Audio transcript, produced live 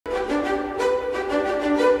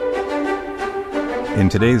In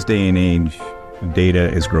today's day and age,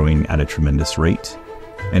 data is growing at a tremendous rate.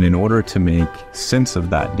 And in order to make sense of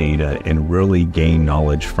that data and really gain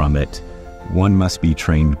knowledge from it, one must be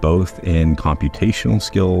trained both in computational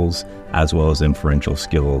skills as well as inferential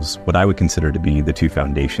skills, what I would consider to be the two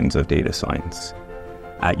foundations of data science.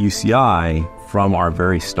 At UCI, from our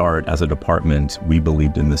very start as a department, we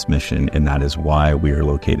believed in this mission, and that is why we are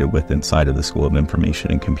located inside of the School of Information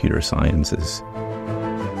and Computer Sciences.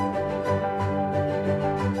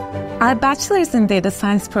 Our Bachelor's in Data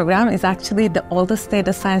Science program is actually the oldest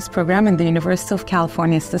data science program in the University of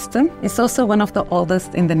California system. It's also one of the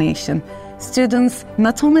oldest in the nation. Students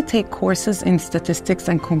not only take courses in statistics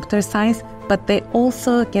and computer science, but they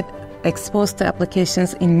also get exposed to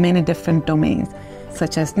applications in many different domains,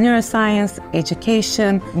 such as neuroscience,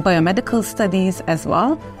 education, biomedical studies as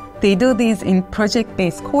well. They do these in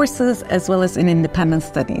project-based courses as well as in independent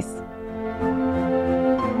studies.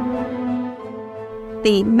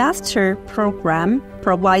 The master program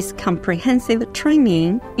provides comprehensive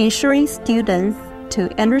training, ensuring students to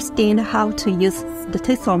understand how to use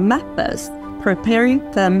statistical methods, preparing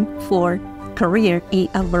them for career in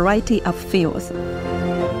a variety of fields.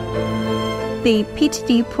 The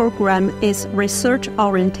PhD program is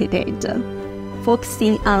research-oriented,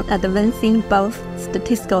 focusing on advancing both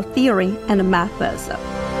statistical theory and methods.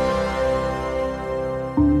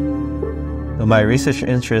 My research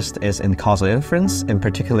interest is in causal inference, in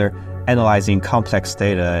particular analyzing complex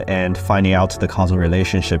data and finding out the causal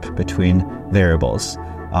relationship between variables.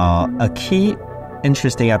 A key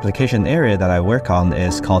interesting application area that I work on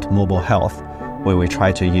is called mobile health, where we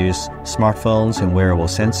try to use smartphones and wearable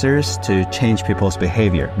sensors to change people's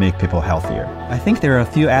behavior, make people healthier. I think there are a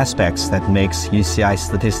few aspects that makes UCI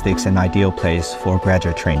statistics an ideal place for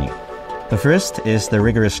graduate training. The first is the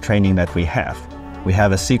rigorous training that we have. We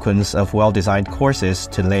have a sequence of well-designed courses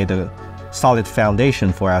to lay the solid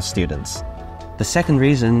foundation for our students. The second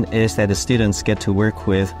reason is that the students get to work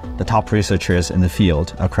with the top researchers in the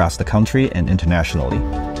field across the country and internationally.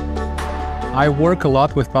 I work a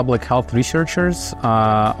lot with public health researchers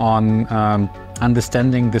on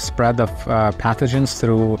understanding the spread of pathogens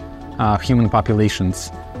through human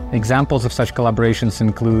populations. Examples of such collaborations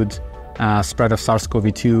include spread of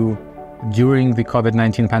SARS-CoV-2 during the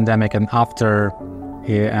COVID-19 pandemic and after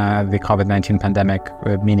the COVID-19 pandemic,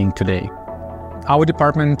 meaning today. Our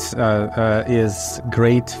department is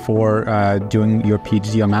great for doing your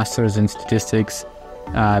PhD or master's in statistics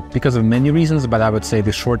because of many reasons, but I would say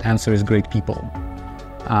the short answer is great people.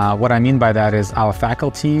 What I mean by that is our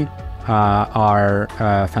faculty are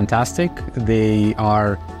fantastic. They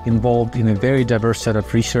are involved in a very diverse set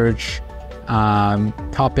of research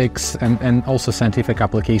topics and also scientific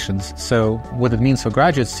applications. So what it means for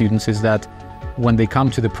graduate students is that when they come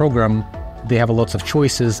to the program, they have lots of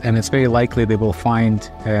choices, and it's very likely they will find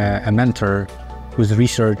a mentor whose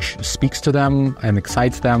research speaks to them and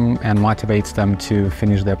excites them and motivates them to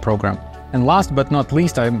finish their program. And last but not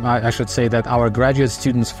least, I should say that our graduate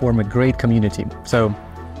students form a great community. So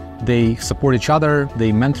they support each other,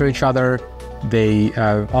 they mentor each other, they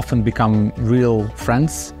often become real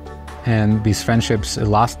friends. And these friendships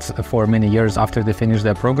last for many years after they finish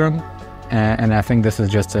their program. And I think this is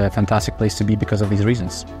just a fantastic place to be because of these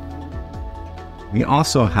reasons. We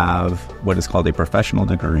also have what is called a professional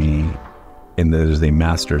degree, and there's a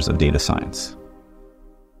Master's of Data Science.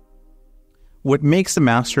 What makes the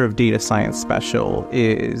Master of Data Science special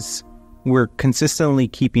is we're consistently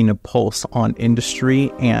keeping a pulse on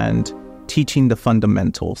industry and teaching the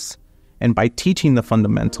fundamentals. And by teaching the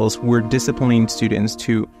fundamentals, we're disciplining students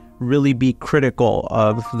to really be critical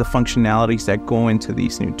of the functionalities that go into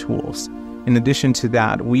these new tools. In addition to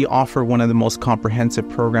that, we offer one of the most comprehensive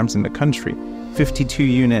programs in the country. 52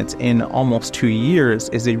 units in almost 2 years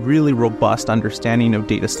is a really robust understanding of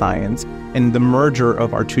data science, and the merger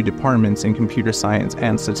of our two departments in computer science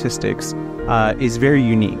and statistics is very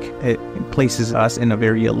unique. It places us in a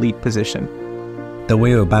very elite position. The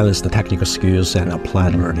way we balance the technical skills and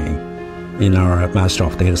applied learning in our Master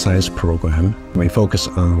of Data Science program, we focus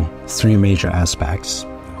on three major aspects.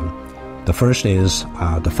 The first is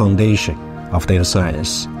the foundation of data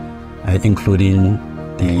science, including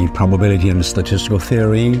the probability and statistical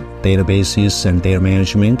theory, databases and data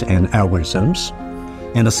management and algorithms.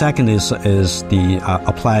 And the second is the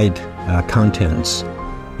applied contents,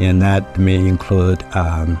 and that may include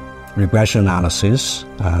regression analysis,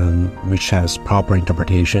 which has proper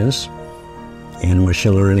interpretations, and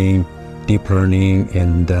machine learning, deep learning,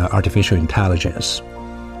 and artificial intelligence.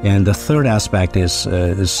 And the third aspect is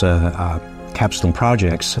capstone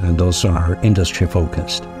projects, and those are industry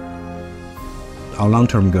focused. our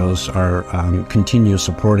long-term goals are continue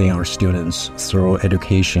supporting our students through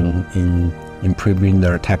education in improving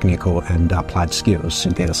their technical and applied skills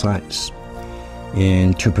in data science,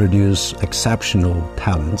 and to produce exceptional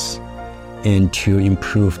talents, and to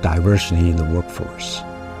improve diversity in the workforce.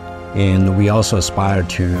 And we also aspire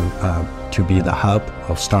to be the hub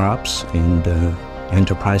of startups and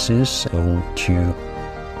enterprises, and to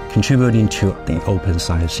contributing to the open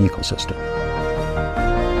science ecosystem.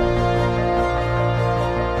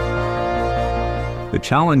 The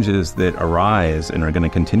challenges that arise and are going to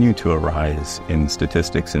continue to arise in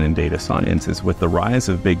statistics and in data science is with the rise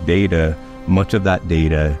of big data, much of that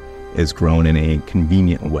data is grown in a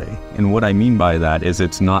convenient way. And what I mean by that is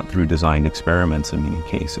it's not through designed experiments in many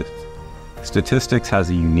cases. Statistics has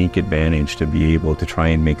a unique advantage to be able to try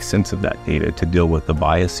and make sense of that data, to deal with the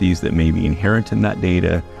biases that may be inherent in that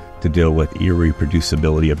data, to deal with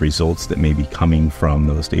irreproducibility of results that may be coming from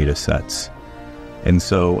those data sets. And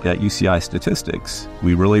so at UCI Statistics,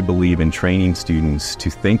 we really believe in training students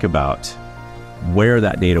to think about where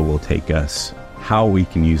that data will take us, how we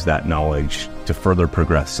can use that knowledge to further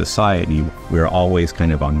progress society. We're always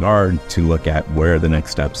kind of on guard to look at where the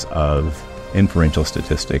next steps of inferential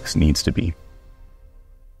statistics needs to be.